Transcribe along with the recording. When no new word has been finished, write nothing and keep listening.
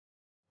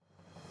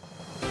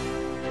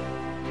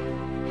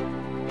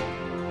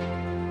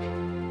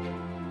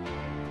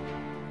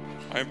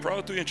I am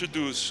proud to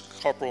introduce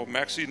Corporal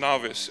Maxie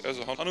Navas as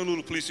the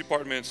Honolulu Police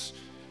Department's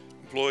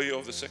employee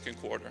of the second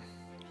quarter.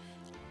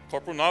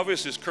 Corporal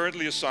Navas is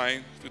currently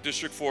assigned to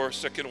District 4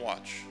 Second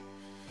Watch.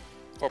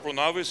 Corporal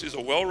Navas is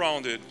a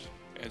well-rounded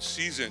and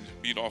seasoned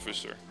beat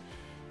officer.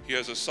 He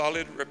has a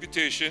solid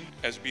reputation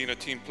as being a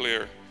team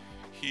player.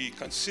 He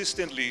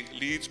consistently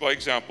leads by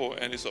example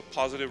and is a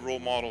positive role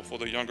model for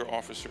the younger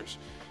officers.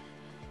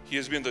 He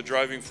has been the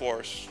driving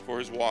force for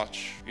his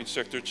watch in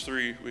Sector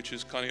 3, which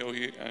is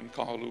Kealoha and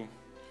Honolulu.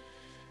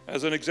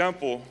 As an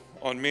example,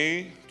 on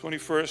May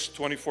 21st,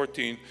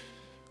 2014,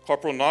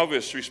 Corporal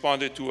Navas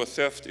responded to a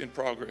theft in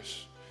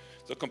progress.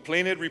 The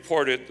complainant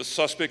reported the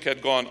suspect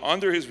had gone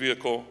under his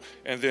vehicle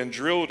and then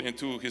drilled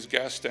into his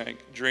gas tank,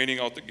 draining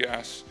out the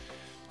gas.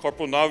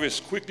 Corporal Navas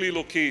quickly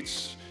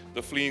locates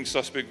the fleeing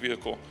suspect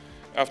vehicle.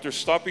 After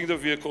stopping the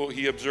vehicle,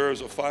 he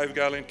observes a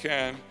 5-gallon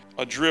can,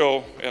 a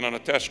drill, and an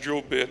attached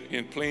drill bit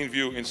in plain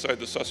view inside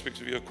the suspect's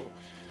vehicle.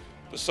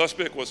 The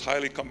suspect was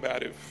highly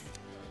combative,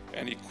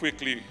 and he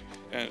quickly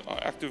and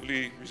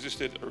actively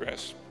resisted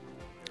arrest.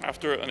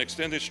 After an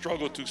extended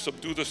struggle to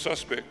subdue the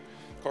suspect,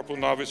 Corporal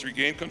Navas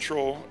regained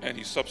control, and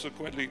he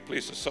subsequently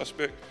placed the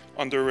suspect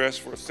under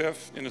arrest for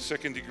theft in the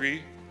 2nd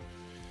degree,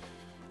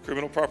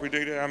 criminal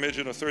property damage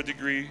in the 3rd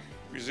degree,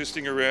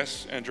 resisting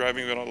arrest, and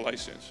driving without a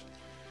license.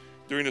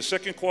 During the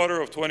second quarter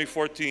of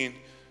 2014,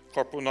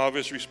 Corporal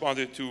Navas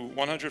responded to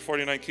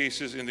 149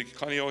 cases in the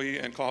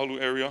Kealoha and Honolulu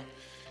area.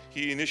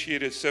 He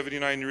initiated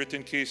 79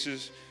 written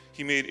cases.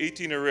 He made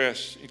 18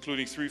 arrests,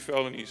 including 3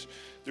 felonies.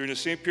 During the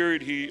same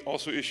period, he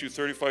also issued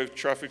 35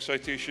 traffic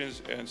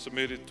citations and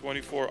submitted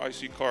 24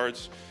 IC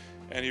cards,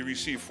 and he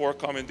received 4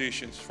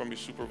 commendations from his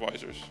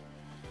supervisors.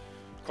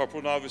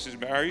 Corporal Navas is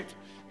married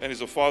and is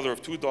a father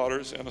of 2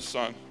 daughters and a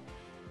son.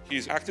 He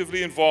is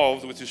actively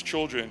involved with his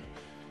children.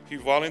 He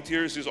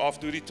volunteers his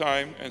off-duty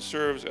time and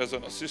serves as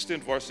an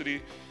assistant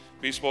varsity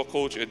baseball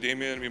coach at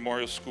Damien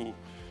Memorial School,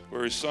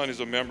 where his son is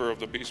a member of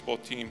the baseball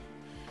team.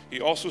 He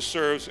also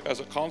serves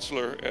as a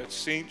counselor at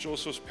St.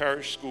 Joseph's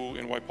Parish School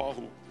in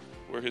Waipahu,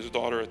 where his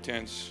daughter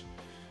attends.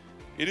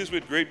 It is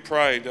with great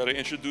pride that I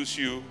introduce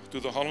you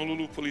to the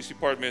Honolulu Police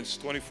Department's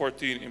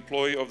 2014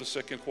 Employee of the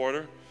Second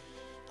Quarter,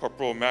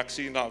 Corporal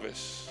Maxie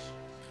Navas.